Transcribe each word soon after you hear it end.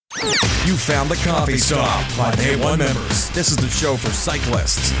You found the Coffee Stop by A1 members. This is the show for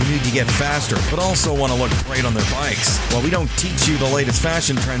cyclists who need to get faster, but also want to look great on their bikes. While we don't teach you the latest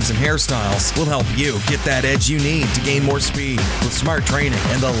fashion trends and hairstyles, we'll help you get that edge you need to gain more speed with smart training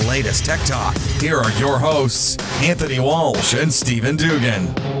and the latest tech talk. Here are your hosts, Anthony Walsh and Stephen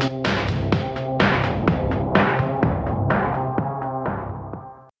Duggan.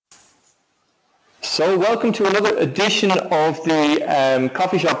 So welcome to another edition of the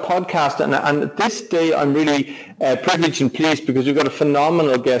Coffee Shop podcast, and this day I'm really privileged and pleased because we've got a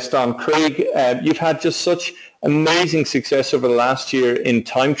phenomenal guest on. Craig, you've had just such amazing success over the last year in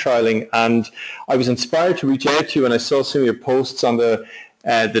time trialing, and I was inspired to reach out to you when I saw some of your posts on the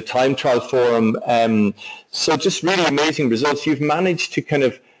time trial forum. So just really amazing results. You've managed to kind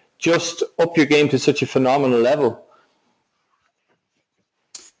of just up your game to such a phenomenal level.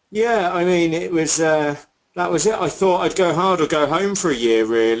 Yeah, I mean, it was that was it. I thought I'd go hard or go home for a year,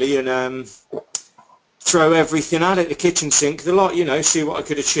 really, and throw everything at it, the kitchen sink, the lot, see what I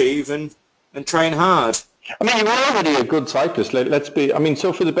could achieve and train hard. I mean, you're already a good cyclist. Let's be. I mean,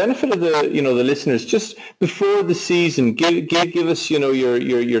 so for the benefit of the the listeners, just before the season, give us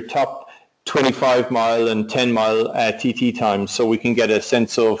your top 25-mile and 10-mile TT times, so we can get a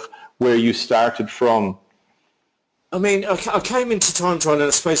sense of where you started from. I mean, I came into time trial, I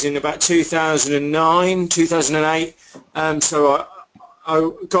suppose, in about 2009, 2008. So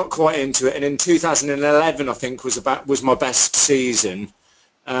I got quite into it, and in 2011, I think was my best season,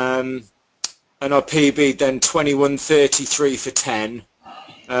 and I PB'd then 21:33 for 10,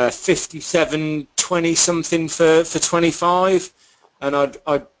 57:20 something for 25, and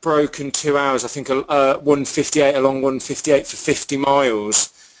I'd broken 2 hours. I think 1:58 along 1:58 for 50 miles.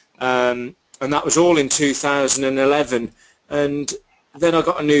 And that was all in 2011. And then I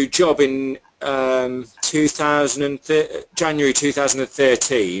got a new job in January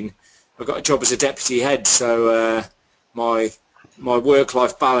 2013. I got a job as a deputy head, so my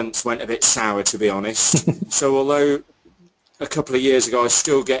work-life balance went a bit sour, to be honest. So although a couple of years ago I was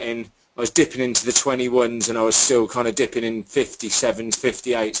dipping into the 21s, and I was still kind of dipping in 57s,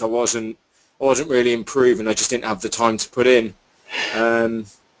 58s. I wasn't really improving. I just didn't have the time to put in.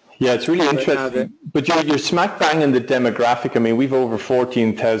 Yeah, it's really interesting. But you're smack bang in the demographic. I mean, we've over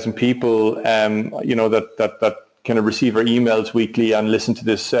 14,000 people, that kind of receive our emails weekly and listen to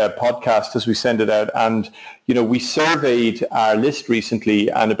this podcast as we send it out. And, we surveyed our list recently,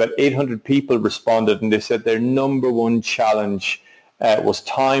 and about 800 people responded, and they said their number one challenge was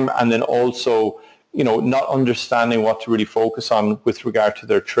time, and then also not understanding what to really focus on with regard to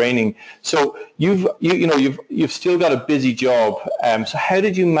their training. So you've still got a busy job. So how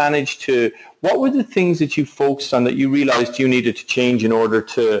did you manage to? What were the things that you focused on that you realized you needed to change in order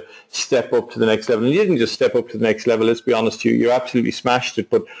to step up to the next level? And you didn't just step up to the next level. Let's be honest, you absolutely smashed it.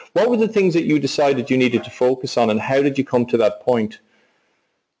 But what were the things that you decided you needed to focus on, and how did you come to that point?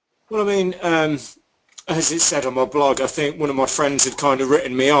 Well, I mean, as it said on my blog, I think one of my friends had kind of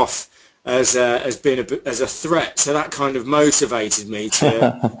written me off as being as a threat, so that kind of motivated me to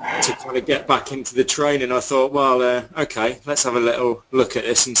kind of get back into the training. I thought, well, okay, let's have a little look at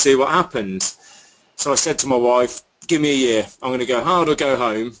this and see what happens. So I said to my wife, give me a year, I'm going to go hard or go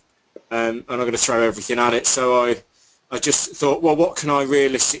home, and I'm going to throw everything at it. So I just thought, well, what can I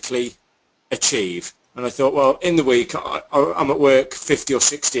realistically achieve? And I thought, well, in the week I'm at work 50 or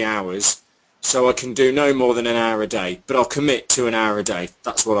 60 hours, so I can do no more than an hour a day, but I'll commit to an hour a day.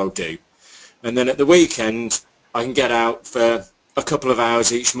 That's what I'll do. And then at the weekend, I can get out for a couple of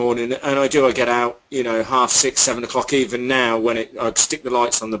hours each morning, and I get out, 6:30, 7 o'clock, even now when I stick the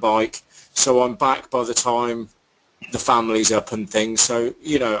lights on the bike, so I'm back by the time the family's up and things. So,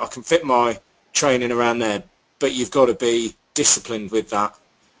 I can fit my training around there, but you've got to be disciplined with that.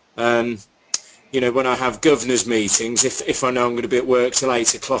 When I have governors meetings, if I know I'm going to be at work till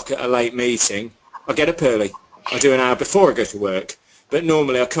 8 o'clock at a late meeting, I get up early. I do an hour before I go to work. But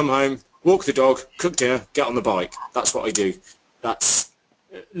normally I come home, walk the dog, cook dinner, get on the bike. That's what I do. That's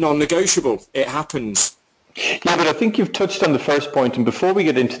non-negotiable. It happens. Yeah, but I think you've touched on the first point, and before we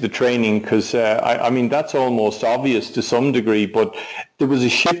get into the training, because I mean, that's almost obvious to some degree, but there was a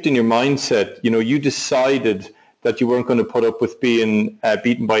shift in your mindset. You decided that you weren't going to put up with being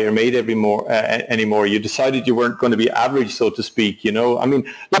beaten by your mate anymore. You decided you weren't going to be average, so to speak. I mean,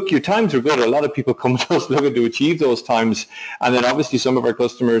 look, your times are good. A lot of people come to us looking to achieve those times. And then obviously some of our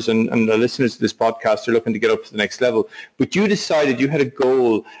customers and the listeners to this podcast are looking to get up to the next level. But you decided you had a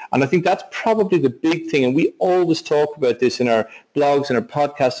goal. And I think that's probably the big thing. And we always talk about this in our blogs and our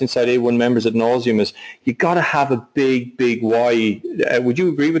podcasts inside A1 members ad nauseum is you got to have a big why. Would you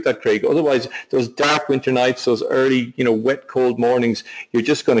agree with that, Craig? Otherwise, those dark winter nights, those early, wet, cold mornings, you're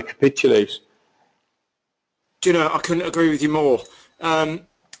just going to capitulate. Do you know, I couldn't agree with you more.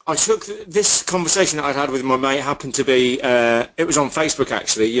 I took this conversation that I'd had with my mate, happened to be, it was on Facebook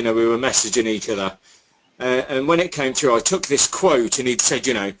actually, we were messaging each other. And when it came through, I took this quote and he'd said,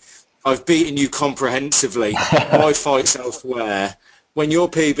 I've beaten you comprehensively. Why fight elsewhere? When your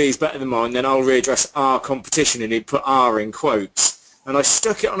PB is better than mine, then I'll readdress our competition. And he'd put R in quotes. And I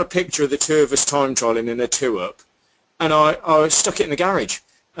stuck it on a picture of the two of us time trialing in a 2-up. And I stuck it in the garage.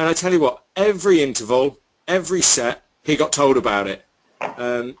 And I tell you what, every interval, every set, he got told about it.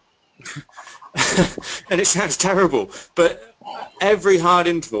 And it sounds terrible, but every hard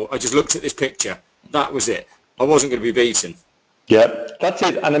interval, I just looked at this picture. That was it. I wasn't going to be beaten. Yeah, that's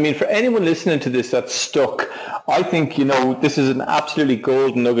it. And I mean, for anyone listening to this that's stuck, I think, this is an absolutely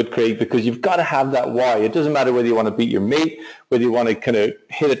golden nugget, Craig, because you've got to have that why. It doesn't matter whether you want to beat your mate, whether you want to kind of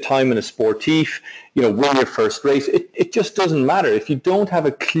hit a time in a sportif, win your first race. It just doesn't matter. If you don't have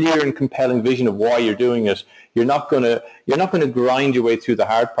a clear and compelling vision of why you're doing it, you're not going to grind your way through the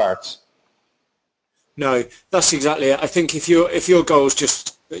hard parts. No, that's exactly it. I think if your goal's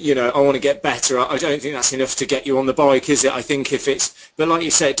just, I want to get better, I don't think that's enough to get you on the bike, is it? I think but like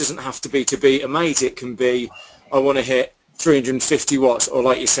you say, it doesn't have to be to beat a mate. It can be, I want to hit 350 watts, or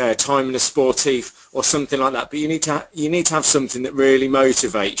like you say, a time in a sportif or something like that. But you need to have something that really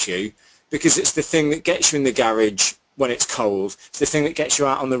motivates you, because it's the thing that gets you in the garage when it's cold. It's the thing that gets you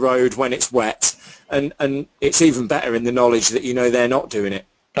out on the road when it's wet. And it's even better in the knowledge that they're not doing it.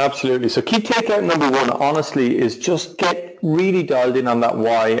 Absolutely. So key takeout number one, honestly, is just get really dialed in on that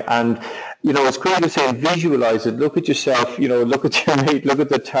why. And, as Craig was saying, visualize it. Look at yourself, look at your mate, look at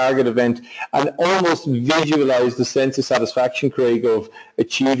the target event, and almost visualize the sense of satisfaction, Craig, of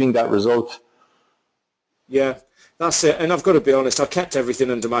achieving that result. Yeah, that's it. And I've got to be honest, I kept everything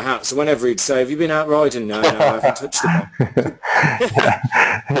under my hat. So whenever he'd say, have you been out riding? No, I haven't touched it.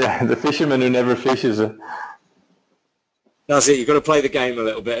 Yeah, the fisherman who never fishes. That's it. You've got to play the game a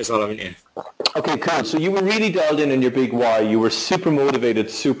little bit as well, haven't you? Okay, cool. So you were really dialed in on your big why. You were super motivated,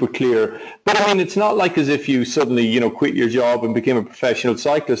 super clear. But I mean, it's not like as if you suddenly, quit your job and became a professional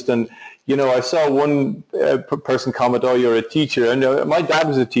cyclist. And, I saw one person comment, oh, you're a teacher. And my dad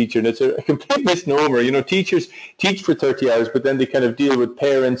was a teacher, and it's a complete misnomer. Teachers teach for 30 hours, but then they kind of deal with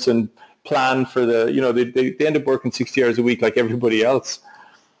parents and plan for they end up working 60 hours a week like everybody else.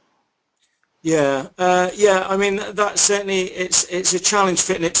 Yeah. I mean, that certainly it's a challenge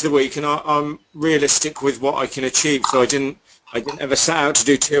fitting it to the week, and I'm realistic with what I can achieve. So I didn't ever set out to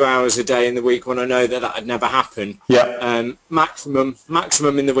do 2 hours a day in the week when I know that would never happen. Yeah. Maximum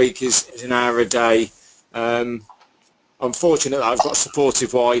in the week is an hour a day. I'm fortunate that I've got a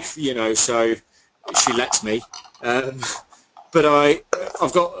supportive wife, so she lets me. But I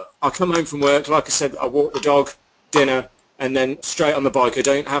come home from work, like I said, I walk the dog, dinner, and then straight on the bike. I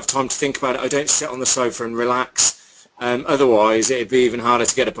don't have time to think about it. I don't sit on the sofa and relax. Otherwise, it'd be even harder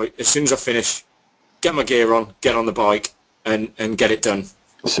to get a bike. As soon as I finish, get my gear on, get on the bike, and get it done.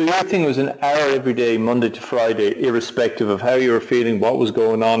 So your thing was an hour every day, Monday to Friday, irrespective of how you were feeling, what was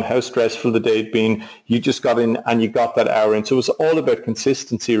going on, how stressful the day had been. You just got in and you got that hour in. So it was all about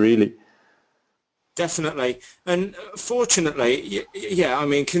consistency, really. Definitely. And fortunately, yeah, I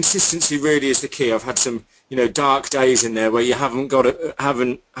mean, consistency really is the key. I've had some, dark days in there where you haven't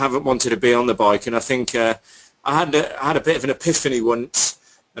wanted to be on the bike. And I think I had a bit of an epiphany once,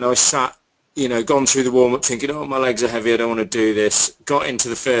 and I sat, gone through the warm-up thinking, oh, my legs are heavy, I don't want to do this. Got into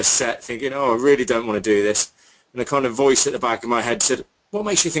the first set thinking, oh, I really don't want to do this. And a kind of voice at the back of my head said, what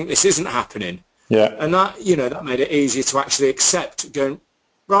makes you think this isn't happening? Yeah. And that, that made it easier to actually accept, going,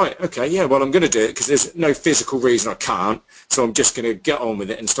 right, okay, yeah, well, I'm going to do it because there's no physical reason I can't, so I'm just going to get on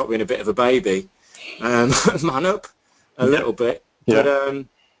with it and stop being a bit of a baby. Man up a little bit. Yeah. But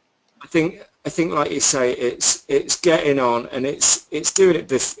I think, like you say, it's getting on, and it's doing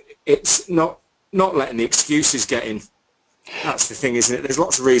it. It's not letting the excuses get in. That's the thing, isn't it? There's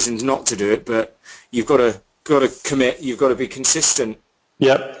lots of reasons not to do it, but you've got to commit. You've got to be consistent.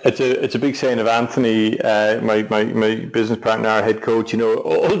 Yep, it's a big saying of Anthony, my business partner, our head coach.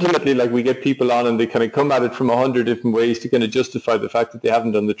 Ultimately, like, we get people on and they kind of come at it from 100 different ways to kind of justify the fact that they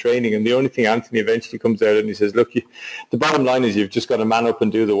haven't done the training. And the only thing Anthony eventually comes out and he says, look, the bottom line is you've just got to man up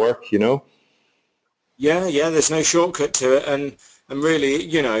and do the work, Yeah, there's no shortcut to it, and really,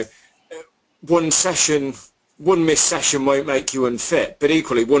 one missed session won't make you unfit, but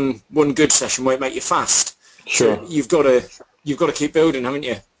equally, one good session won't make you fast. Sure. So you've got to keep building, haven't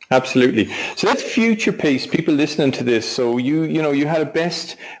you? Absolutely. So let's future pace people listening to this. So you had a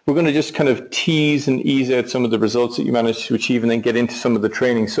best. We're going to just kind of tease and ease out some of the results that you managed to achieve, and then get into some of the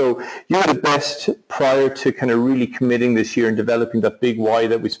training. So you had a best prior to kind of really committing this year and developing that big why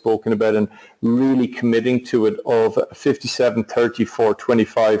that we've spoken about, and really committing to it, of 57, 34,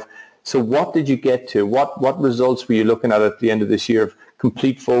 25. So what did you get to? What results were you looking at the end of this year of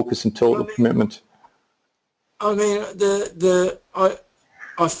complete focus and total commitment? I mean,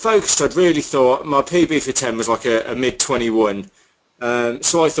 I focused. I'd really thought my PB for 10 was like a mid 21.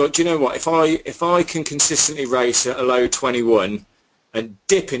 So I thought, do you know what? If I can consistently race at a low 21 and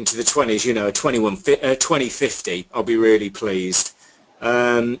dip into the 20s, a 2050, I'll be really pleased.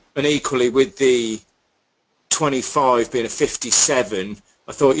 And equally with the 25 being a 57,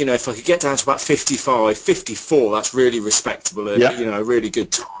 I thought, if I could get down to about 55, 54, that's really respectable. A really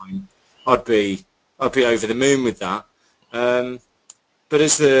good time. I'd be over the moon with that. But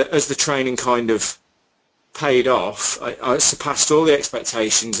as the training kind of paid off, I surpassed all the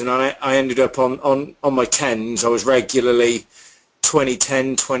expectations, and I ended up on my 10s. I was regularly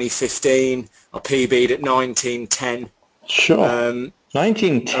 2010, 2015. I PB'd at 1910. Sure.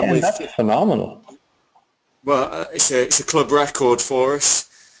 1910, that's phenomenal. Well, it's a club record for us,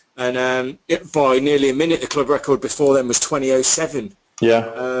 and by nearly a minute. The club record before then was 2007.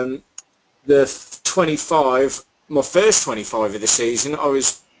 Yeah. The 25. My first 25 of the season, I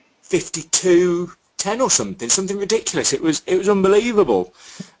was 52.10 or something ridiculous. It was unbelievable,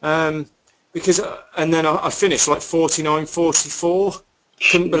 because and then I finished like 49.44.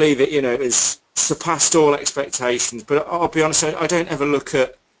 Couldn't believe it. It was surpassed all expectations. But I'll be honest, I don't ever look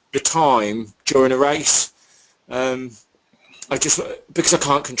at the time during a race. I just, because I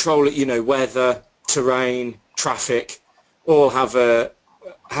can't control it. Weather, terrain, traffic, all have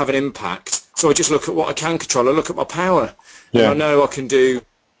an impact. So I just look at what I can control. I look at my power. Yeah. And I know I can do,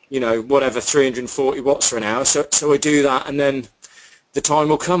 whatever, 340 watts for an hour. So I do that, and then the time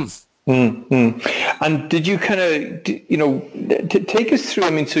will come. Mm-hmm. And did you kind of, take us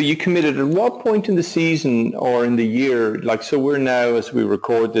through, so you committed at what point in the season or in the year? So we're now, as we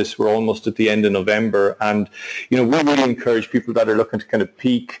record this, we're almost at the end of November. And, we really encourage people that are looking to kind of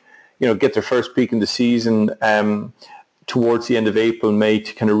peak, get their first peak in the season, towards the end of April, May,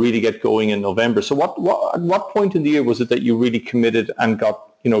 to kind of really get going in November. So at what point in the year was it that you really committed and got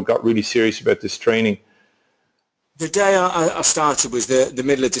really serious about this training? The day I started was the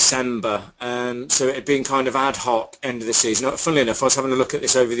middle of December, so it had been kind of ad hoc end of the season. Funnily enough, I was having a look at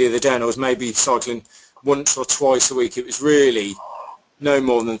this over the other day, and I was maybe cycling once or twice a week. It was really no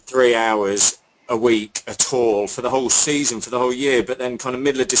more than 3 hours a week at all for the whole season, for the whole year. But then kind of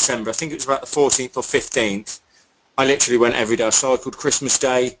middle of December, I think it was about the 14th or 15th, I literally went every day. I cycled Christmas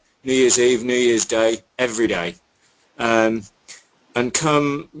Day, New Year's Eve, New Year's Day, every day. And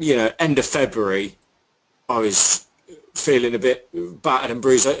come, end of February, I was feeling a bit battered and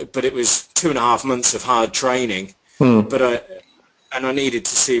bruised, but it was 2.5 months of hard training. But I needed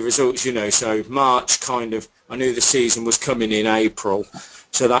to see results, so March I knew the season was coming in April,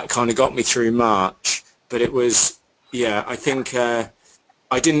 so that kind of got me through March. But it was, I think...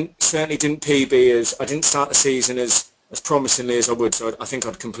 I certainly didn't PB I didn't start the season as promisingly as I would, so I think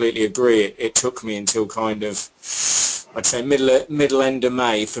I'd completely agree. It took me until kind of, I'd say middle end of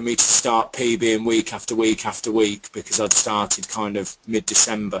May for me to start PBing week after week after week, because I'd started kind of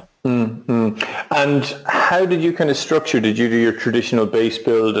mid-December. Mm-hmm. And how did you kind of structure? Did you do your traditional base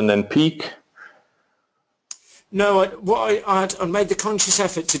build and then peak? No, I made the conscious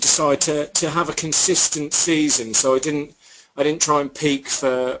effort to decide to have a consistent season, so I didn't try and peak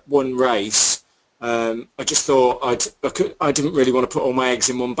for one race. I just thought I didn't really want to put all my eggs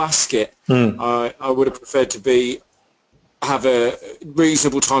in one basket. I would have preferred to have a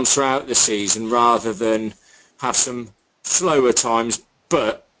reasonable times throughout the season rather than have some slower times,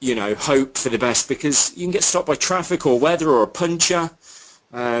 but hope for the best, because you can get stopped by traffic or weather or a puncture.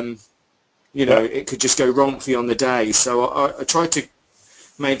 It could just go wrong for you on the day. So I tried to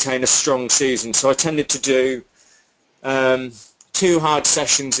maintain a strong season. So I tended to do 2 hard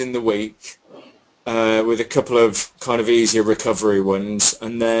sessions in the week, with a couple of kind of easier recovery ones,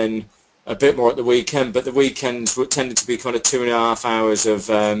 and then a bit more at the weekend. But the weekends tended to be kind of 2.5 hours of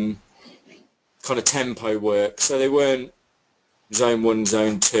kind of tempo work. So they weren't zone 1,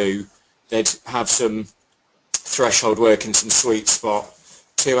 zone 2. They'd have some threshold work and some sweet spot.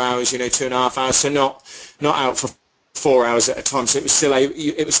 2 hours, 2.5 hours. So not out for 4 hours at a time. So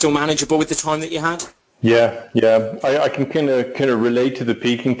it was still manageable with the time that you had. Yeah. I can kind of relate to the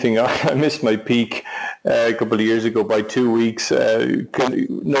peaking thing. I missed my peak a couple of years ago by 2 weeks,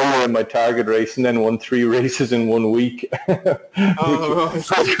 nowhere in my target race, and then won 3 races in 1 week, which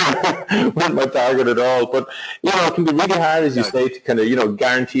weren't my target at all. But, it can be really hard, as you say, to kind of,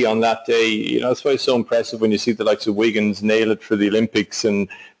 guarantee on that day. That's why it's so impressive when you see the likes of Wiggins nail it for the Olympics and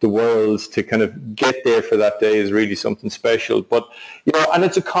the Worlds. To kind of get there for that day is really something special. But, and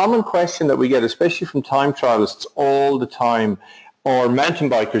it's a common question that we get, especially from time trialists all the time, or mountain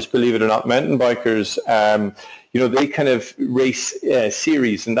bikers, believe it or not. Mountain bikers, they kind of race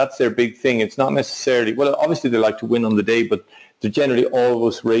series, and that's their big thing. It's not necessarily, well, obviously they like to win on the day, but they're generally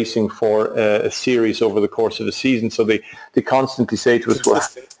always racing for a series over the course of a season. So they constantly say to us, well,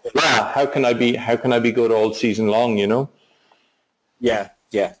 yeah, how can I be good all season long, Yeah.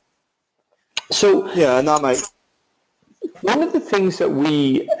 So and that makes... One of the things that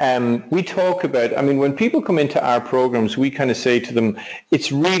we talk about, when people come into our programs, we kind of say to them,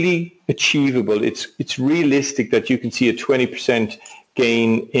 it's really achievable. It's realistic that you can see a 20%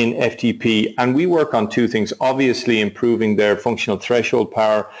 gain in FTP. And we work on 2 things, obviously improving their functional threshold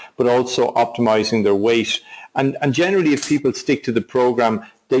power, but also optimizing their weight. And generally, if people stick to the program,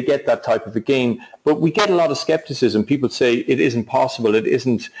 they get that type of a gain. But we get a lot of skepticism. People say it isn't possible. It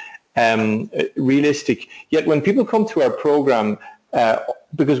isn't realistic. Yet when people come through our program,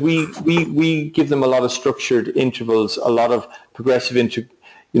 because we give them a lot of structured intervals, a lot of progressive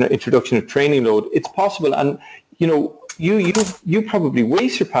introduction of training load, it's possible. And you probably way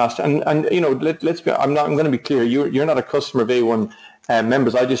surpassed. And let's be. I'm going to be clear. You're not a customer of A1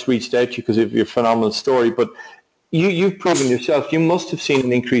 members. I just reached out to you because of your phenomenal story, but you've proven yourself. You must have seen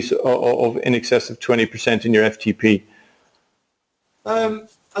an increase of in excess of 20% in your FTP.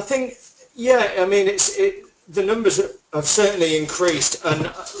 I think, the numbers have certainly increased, and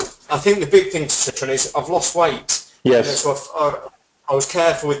I think the big thing to touch on is I've lost weight. Yes. So I was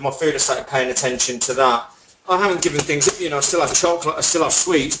careful with my food. I started paying attention to that. I haven't given things up. I still have chocolate, I still have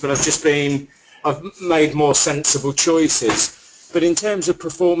sweets, but I've made more sensible choices. But in terms of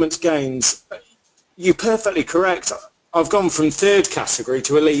performance gains, you're perfectly correct. I've gone from 3rd category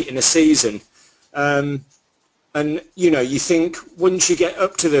to elite in a season. And, you think once you get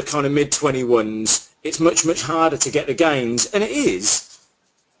up to the kind of mid-21s, it's much, much harder to get the gains. And it is,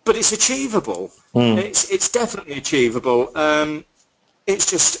 but it's achievable. It's definitely achievable. It's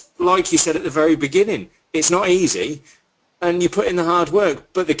just, like you said at the very beginning, it's not easy, and you put in the hard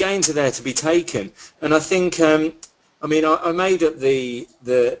work, but the gains are there to be taken. And I think, I made up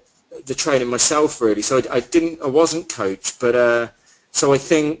the training myself, really. So I wasn't coached, but so I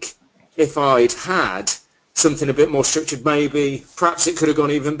think if I'd had something a bit more structured, perhaps it could have gone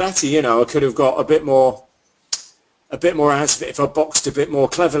even better. I could have got a bit more out of it if I boxed a bit more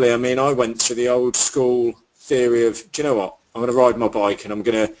cleverly. I went through the old school theory of, do you know what, I'm going to ride my bike and I'm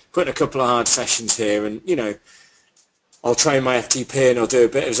going to put in a couple of hard sessions here, and I'll train my FTP and I'll do a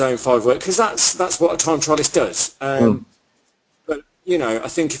bit of zone 5 work, because that's what a time trialist does. But I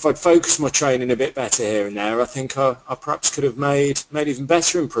think if I'd focused my training a bit better here and there, I think I perhaps could have made even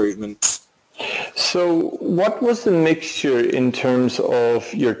better improvements. So what was the mixture in terms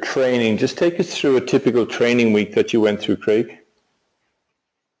of your training? Just take us through a typical training week that you went through, Craig.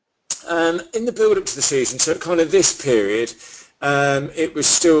 In the build-up to the season, so kind of this period, it was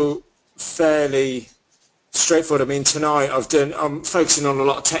still fairly straightforward. Tonight I'm focusing on a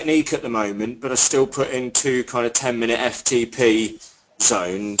lot of technique at the moment, but I still put in 2 kind of 10-minute FTP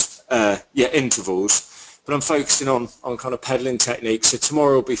zoned intervals. But I'm focusing on kind of pedaling technique. So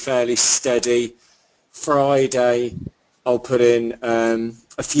tomorrow will be fairly steady. Friday, I'll put in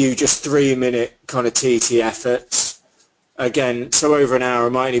a few just 3-minute kind of TT efforts. Again, so over an hour, I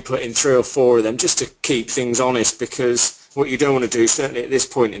might only put in 3 or 4 of them just to keep things honest, because what you don't want to do, certainly at this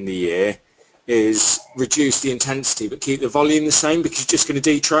point in the year, is reduce the intensity but keep the volume the same, because you're just going to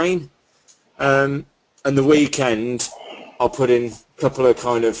detrain. And the weekend, I'll put in a couple of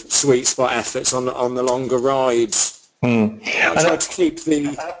kind of sweet spot efforts on the longer rides. I try to keep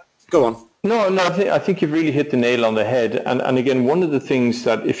the... Go on. No, I think you've really hit the nail on the head. And again, one of the things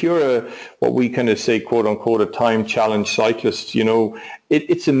that if you're what we kind of say, quote unquote, a time challenge cyclist,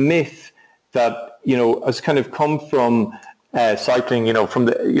 it's a myth that, has kind of come from cycling, from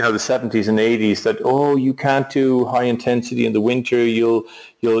the the 70s and 80s, that you can't do high intensity in the winter, you'll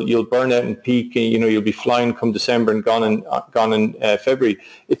burn out and peak, and you'll be flying come December and gone in February.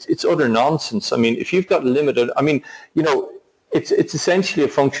 It's utter nonsense. If you've got limited, it's essentially a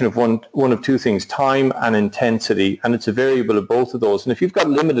function of one of 2 things: time and intensity, and it's a variable of both of those. And if you've got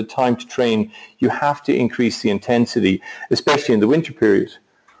limited time to train, you have to increase the intensity, especially in the winter period.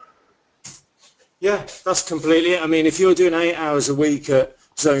 Yeah, that's completely it. If you're doing 8 hours a week at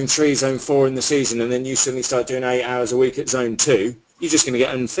zone 3, zone 4 in the season, and then you suddenly start doing 8 hours a week at zone 2, you're just going to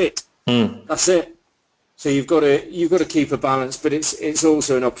get unfit. That's it. So you've got to keep a balance, but it's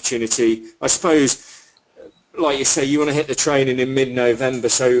also an opportunity. I suppose, like you say, you want to hit the training in mid-November,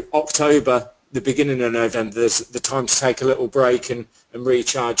 so October, the beginning of November, there's the time to take a little break and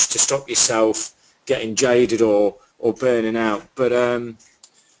recharge to stop yourself getting jaded or burning out. But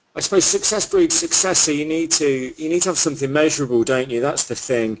I suppose success breeds success, so you need to have something measurable, don't you? That's the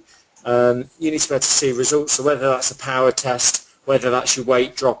thing. You need to be able to see results, so whether that's a power test, whether that's your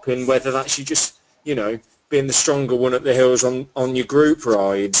weight dropping, whether that's you just, being the stronger one up the hills on your group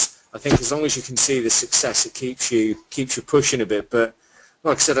rides. I think as long as you can see the success, it keeps you pushing a bit. But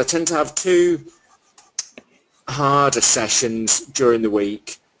like I said, I tend to have 2 harder sessions during the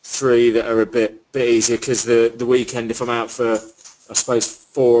week, 3 that are a bit easier, because the weekend, if I'm out for, I suppose,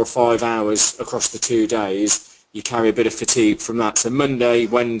 4 or 5 hours across the 2 days, you carry a bit of fatigue from that. So Monday,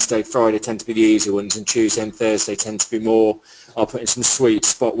 Wednesday, Friday tend to be the easy ones, and Tuesday and Thursday tend to be more, I'll put in some sweet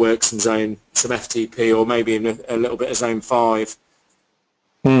spot work, some FTP, or maybe even a little bit of zone 5.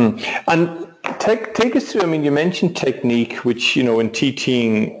 And take us through, you mentioned technique, which, in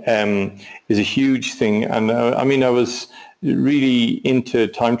TTing is a huge thing. And I was really into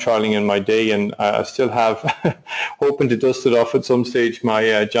time trialing in my day, and I still have, hoping to dust it off at some stage,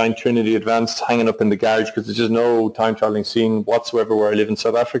 my Giant Trinity Advanced hanging up in the garage, because there's just no time trialing scene whatsoever where I live in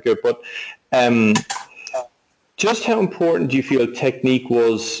South Africa. But just how important do you feel technique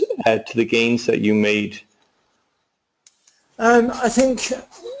was to the gains that you made? I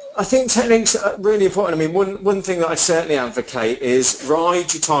think technique's really important. One thing that I certainly advocate is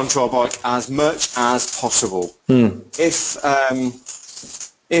ride your time trial bike as much as possible. If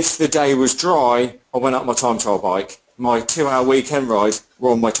the day was dry, I went up my time trial bike. My 2-hour weekend ride were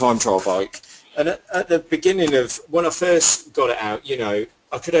on my time trial bike. And at the beginning of when I first got it out,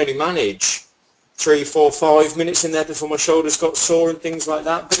 I could only manage 3, 4, 5 minutes in there before my shoulders got sore and things like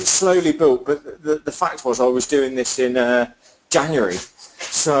that. But it slowly built. But the fact was, I was doing this in January.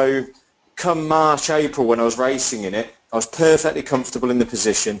 So come March, April, when I was racing in it, I was perfectly comfortable in the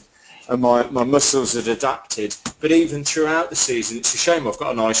position, and my muscles had adapted. But even throughout the season, it's a shame I've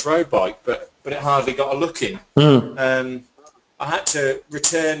got a nice road bike, but it hardly got a look in. I had to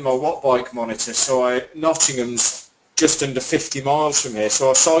return my watt bike monitor, so Nottingham's just under 50 miles from here, so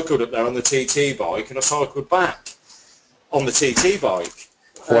I cycled up there on the TT bike, and I cycled back on the TT bike.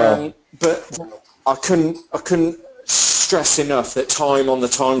 Wow. But I couldn't stress enough that time on the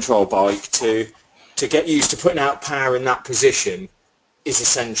time trial bike to get used to putting out power in that position is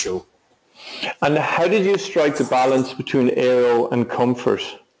essential. And how did you strike the balance between aero and comfort?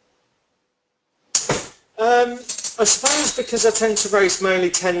 I suppose because I tend to race mainly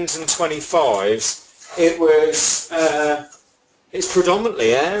 10s and 25s, it's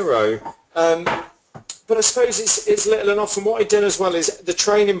predominantly aero. But I suppose it's little and often what I'd done as well is the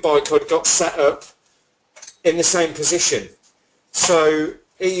training bike I'd got set up in the same position. So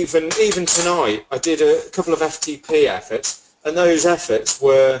even tonight, I did a couple of FTP efforts, and those efforts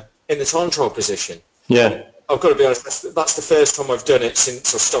were in the time trial position. Yeah. I've got to be honest, that's the first time I've done it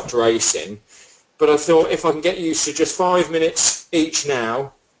since I stopped racing. But I thought if I can get used to just 5 minutes each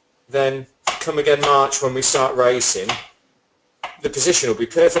now, then come again March when we start racing, the position will be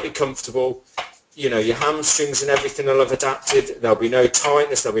perfectly comfortable. Your hamstrings and everything will have adapted. There'll be no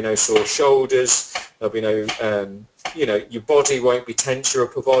tightness. There'll be no sore shoulders. There'll be no, your body won't be tense, your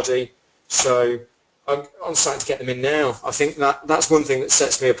upper body. So I'm starting to get them in now. I think that's one thing that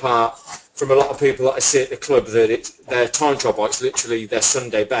sets me apart from a lot of people that I see at the club, that their time trial bike's literally their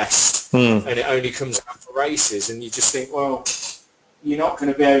Sunday best, and it only comes out for races. And you just think, well, you're not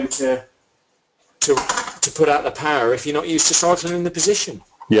going to be able to put out the power if you're not used to cycling in the position.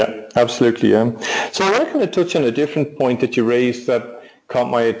 Yeah, absolutely. So I want to touch on a different point that you raised that caught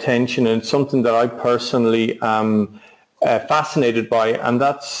my attention, and something that I personally am fascinated by, and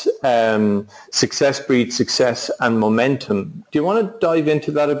that's success breeds success and momentum. Do you want to dive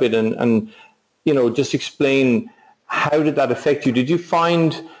into that a bit and just explain how did that affect you? Did you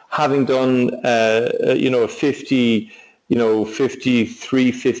find, having done a 50,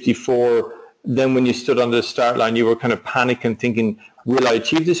 53, 54, then when you stood on the start line, you were kind of panicking, thinking, will I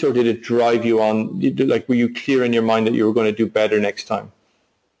achieve this, or did it drive you on? Were you clear in your mind that you were going to do better next time?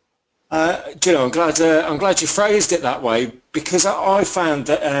 I'm glad you phrased it that way, because I found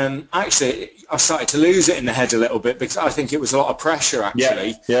that actually I started to lose it in the head a little bit, because I think it was a lot of pressure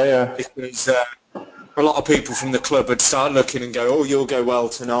actually. Yeah. Because a lot of people from the club would start looking and go, oh, you'll go well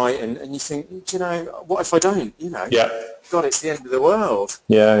tonight, and you think, what if I don't? Yeah. God, it's the end of the world.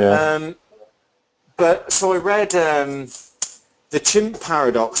 Yeah. But so I read The Chimp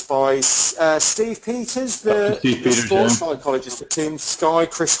Paradox by Steve Peters, the sports psychologist at Team Sky,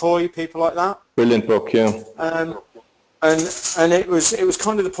 Chris Hoy, people like that. Brilliant book, yeah. And it was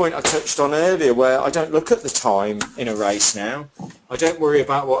kind of the point I touched on earlier, where I don't look at the time in a race now. I don't worry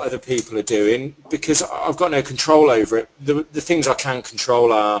about what other people are doing because I've got no control over it. The things I can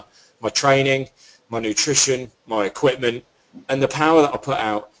control are my training, my nutrition, my equipment, and the power that I put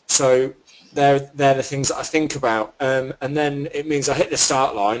out. So they're the things that I think about. And then it means I hit the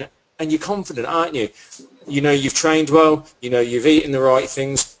start line and you're confident, aren't you? You know you've trained well, you know you've eaten the right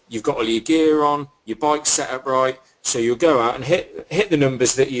things, you've got all your gear on, your bike's set up right. So you'll go out and hit the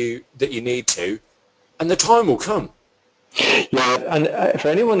numbers that you need to, and the time will come. Yeah, and for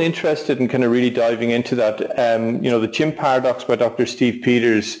anyone interested in kind of really diving into that, the Chimp Paradox by Dr. Steve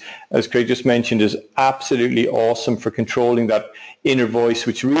Peters, as Craig just mentioned, is absolutely awesome for controlling that inner voice,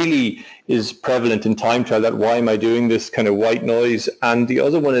 which really is prevalent in time trial, that why am I doing this kind of white noise. And the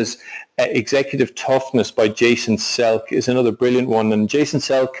other one is Executive Toughness by Jason Selk is another brilliant one. And Jason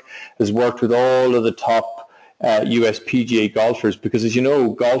Selk has worked with all of the top US PGA golfers, because as you know,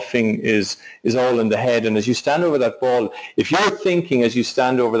 golfing is all in the head, and as you stand over that ball, if you're thinking as you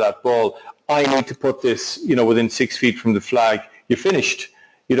stand over that ball, I need to put this, within 6 feet from the flag, you're finished.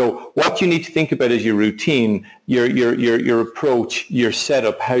 What you need to think about is your routine, your approach, your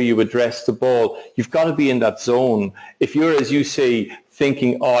setup, how you address the ball. You've got to be in that zone. If you're, as you say,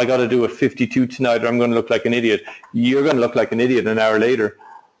 thinking, oh, I got to do a 52 tonight or I'm going to look like an idiot, you're going to look like an idiot an hour later.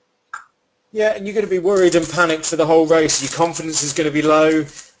 Yeah, and you're going to be worried and panicked for the whole race. Your confidence is going to be low,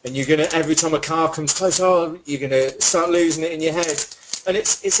 and you're going to, every time a car comes close, you're going to start losing it in your head. And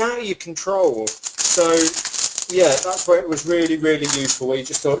it's out of your control. So, yeah, that's where it was really, really useful, where you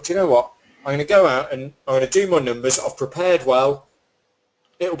just thought, do you know what? I'm going to go out and I'm going to do my numbers. I've prepared well.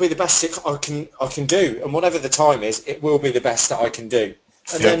 It'll be the best I can do. And whatever the time is, it will be the best that I can do.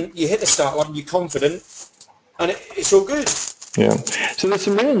 And then you hit the start line, you're confident, and it's all good. Yeah. So there's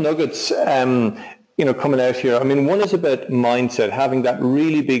some real nuggets, coming out here. I mean, one is about mindset, having that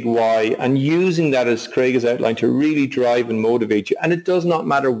really big why and using that, as Craig has outlined, to really drive and motivate you. And it does not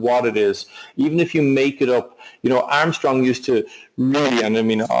matter what it is, even if you make it up. Armstrong used to really, and I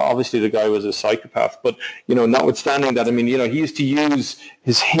mean, obviously the guy was a psychopath, but, notwithstanding that, I mean, he used to use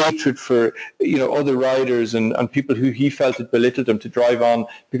his hatred for, other riders and people who he felt had belittled him to drive on,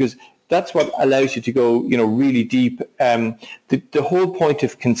 because that's what allows you to go, really deep. The whole point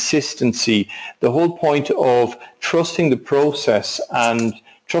of consistency, the whole point of trusting the process and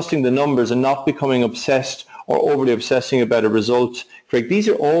trusting the numbers and not becoming obsessed or overly obsessing about a result. Craig, these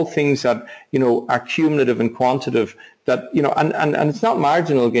are all things that, are cumulative and quantitative, that, and it's not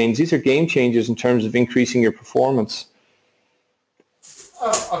marginal gains. These are game changers in terms of increasing your performance.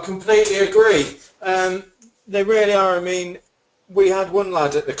 Oh, I completely agree. They really are. I mean, we had one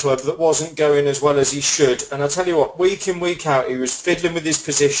lad at the club that wasn't going as well as he should, and I'll tell you what, week in, week out, he was fiddling with his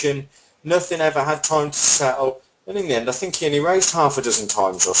position, nothing ever had time to settle, and in the end, I think he only raced half a dozen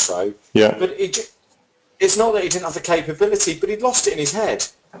times or so. Yeah. But it's not that he didn't have the capability, but he'd lost it in his head.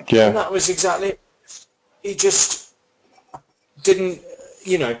 Yeah. And that was exactly it. He just didn't,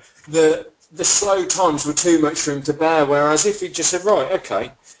 the slow times were too much for him to bear, whereas if he just said, right,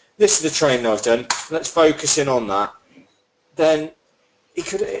 okay, this is the training I've done, let's focus in on that, then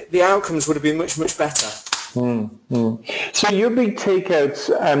the outcomes would have been much, much better. So your big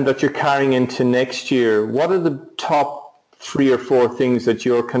takeouts that you're carrying into next year, what are the top 3 or 4 things that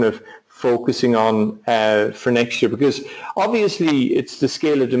you're kind of focusing on for next year? Because obviously it's the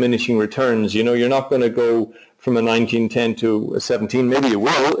scale of diminishing returns. You're not going to go from a 1910 to a 17. Maybe you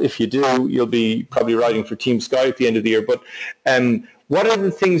will. If you do, you'll be probably riding for Team Sky at the end of the year. But what are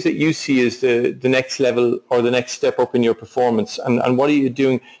the things that you see as the next level or the next step up in your performance? And what are you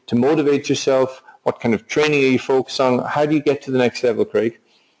doing to motivate yourself? What kind of training are you focused on? How do you get to the next level, Craig?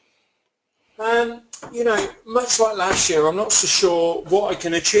 Much like last year, I'm not so sure what I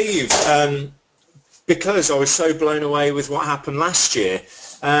can achieve because I was so blown away with what happened last year.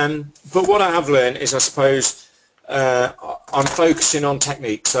 But what I have learned is, I suppose, I'm focusing on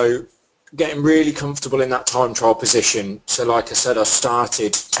technique. So getting really comfortable in that time trial position. So like I said, I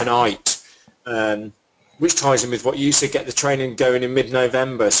started tonight, which ties in with what you said, get the training going in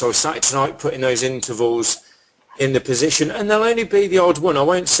mid-November. So I started tonight putting those intervals in the position, and there'll only be the odd one. I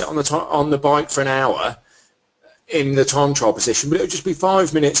won't sit on the bike for an hour in the time trial position, but it'll just be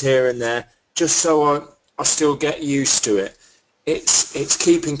 5 minutes here and there, just so I still get used to it. It's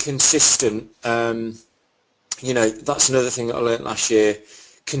keeping consistent. That's another thing that I learned last year.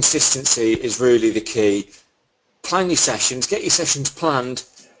 Consistency is really the key. Plan your sessions, get your sessions planned,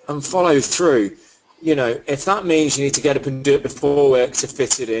 and follow through. if that means you need to get up and do it before work to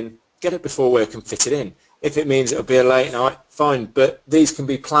fit it in, get up before work and fit it in. If it means it'll be a late night, fine. But these can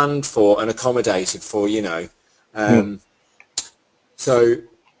be planned for and accommodated for, So,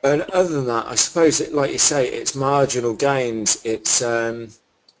 and other than that, I suppose, like you say, it's marginal gains. It's,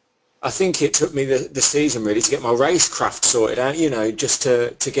 I think it took me the season really to get my racecraft sorted out, just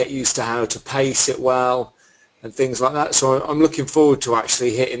to get used to how to pace it well and things like that. So I'm looking forward to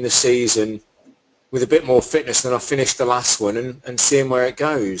actually hitting the season with a bit more fitness than I finished the last one and seeing where it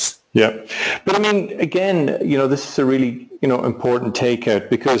goes. Yeah. But I mean, again, this is a really, important takeout,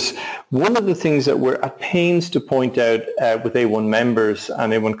 because one of the things that we're at pains to point out with A1 members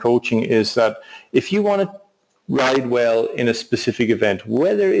and A1 coaching is that if you want to ride well in a specific event,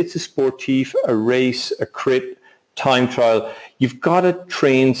 whether it's a sportif, a race, a crit, time trial, you've got to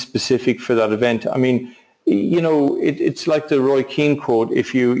train specific for that event. I mean, it's like the Roy Keane quote,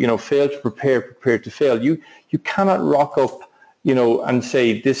 if you fail to prepare, prepare to fail. You cannot rock up, and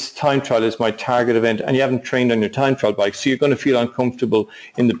say this time trial is my target event and you haven't trained on your time trial bike. So you're going to feel uncomfortable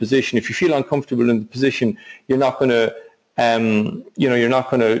in the position. If you feel uncomfortable in the position, you're not going to, you're not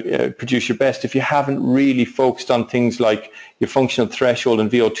going to produce your best. If you haven't really focused on things like your functional threshold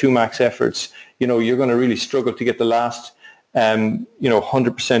and VO2 max efforts, you're going to really struggle to get the last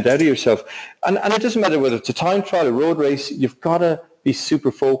 100% out of yourself. And it doesn't matter whether it's a time trial, a road race, you've got to be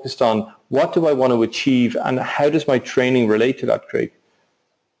super focused on what do I want to achieve and how does my training relate to that, Craig?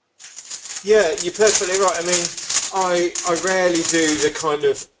 Yeah, you're perfectly right. I mean, I rarely do the kind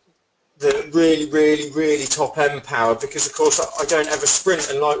of the really, really, really top end power because, of course, I don't ever sprint.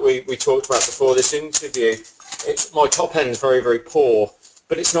 And like we talked about before this interview, my top end is very, very poor,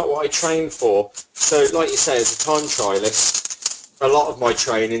 but it's not what I train for. So like you say, as a time trialist, a lot of my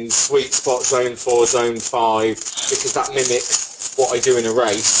training, sweet spot, zone 4, zone 5, because that mimics what I do in a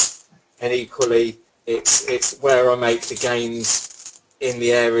race. And equally, it's where I make the gains in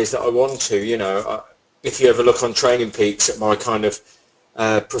the areas that I want to. If you ever look on Training Peaks at my kind of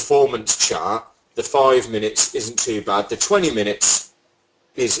performance chart, the 5 minutes isn't too bad. The 20 minutes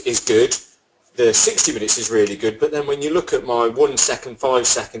is good. The 60 minutes is really good. But then when you look at my 1 second, 5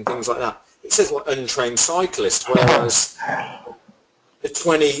 second, things like that, it says like untrained cyclist, whereas the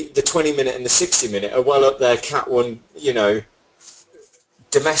 20 minute and the 60 minute are well up there, Cat 1,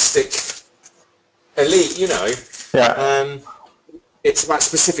 domestic elite, Yeah. It's about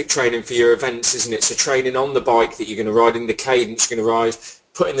specific training for your events, isn't it? So training on the bike that you're going to ride, in the cadence you're going to ride,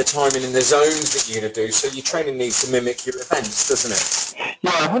 putting the timing in the zones that you're going to do. So your training needs to mimic your events, doesn't it?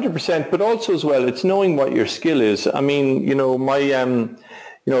 Yeah, 100%. But also as well, it's knowing what your skill is. I mean, my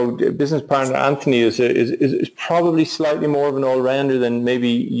business partner Anthony is probably slightly more of an all-rounder than maybe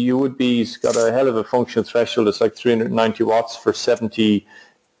you would be. He's got a hell of a functional threshold. It's like 390 watts for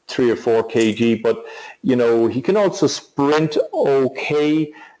 73 or 4 kg, but he can also sprint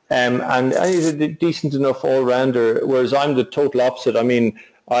okay, and he's a decent enough all-rounder, whereas I'm the total opposite. I mean,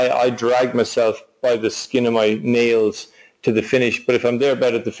 I drag myself by the skin of my nails to the finish, but if I'm there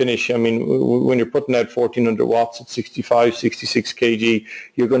about at the finish, I mean, when you're putting out 1400 watts at 65, 66 kg,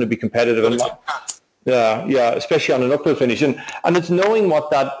 you're going to be competitive. And yeah, especially on an uphill finish. And it's knowing what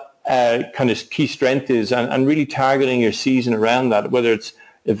that kind of key strength is and really targeting your season around that, whether it's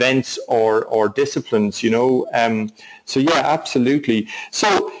events or disciplines, so yeah, absolutely.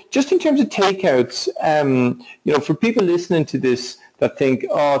 So just in terms of takeouts, for people listening to this that think,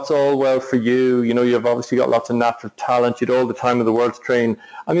 oh, it's all well for you, you've obviously got lots of natural talent, you'd all the time in the world to train.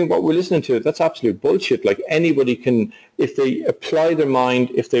 I mean, what we're listening to, that's absolute bullshit. Like anybody can, if they apply their mind,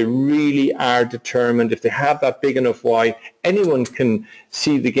 if they really are determined, if they have that big enough why, anyone can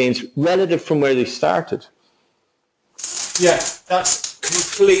see the gains relative from where they started. Yeah, that's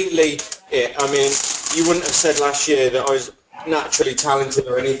completely it. I mean, you wouldn't have said last year that I was naturally talented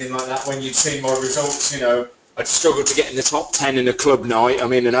or anything like that when you'd seen my results. I'd struggled to get in the top 10 in a club night. I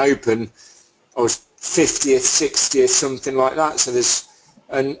mean, an open, I was 50th, 60th, something like that. So there's,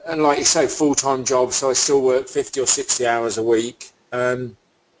 and like you say, full-time job, so I still work 50 or 60 hours a week. And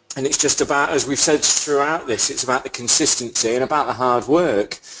it's just about, as we've said throughout this, it's about the consistency and about the hard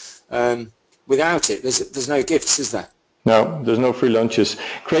work. Without it, there's no gifts, is there? No, there's no free lunches.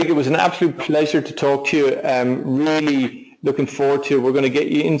 Craig, it was an absolute pleasure to talk to you. Really looking forward to it. We're going to get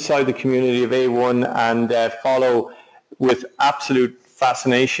you inside the community of A1 and follow with absolute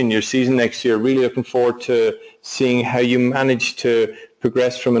fascination your season next year. Really looking forward to seeing how you manage to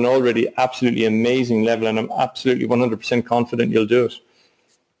progress from an already absolutely amazing level, and I'm absolutely 100% confident you'll do it.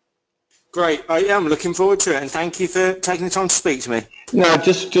 Great. Yeah, I'm looking forward to it, and thank you for taking the time to speak to me. Now,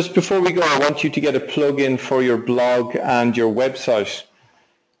 just before we go, I want you to get a plug in for your blog and your website.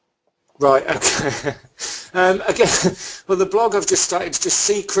 Right, okay. Again, well, the blog I've just started is just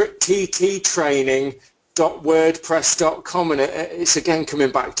secrettttraining.wordpress.com, and it's again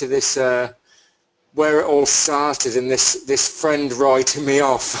coming back to this where it all started, and this friend writing me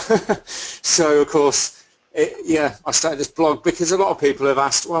off. So, of course, I started this blog because a lot of people have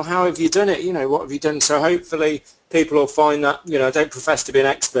asked, well, how have you done it? What have you done? So hopefully people will find that, I don't profess to be an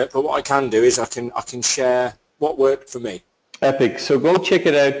expert, but what I can do is I can share what worked for me. Epic. So go check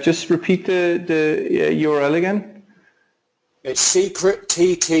it out. Just repeat the URL again. It's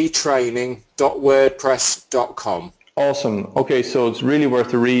secrettttraining.wordpress.com. Awesome. Okay, so it's really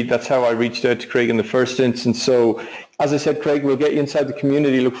worth a read. That's how I reached out to Craig in the first instance. So as I said, Craig, we'll get you inside the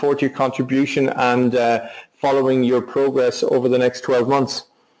community. Look forward to your contribution and following your progress over the next 12 months.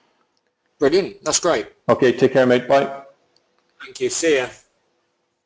 Brilliant. That's great. Okay, take care, mate. Bye. Thank you. See ya.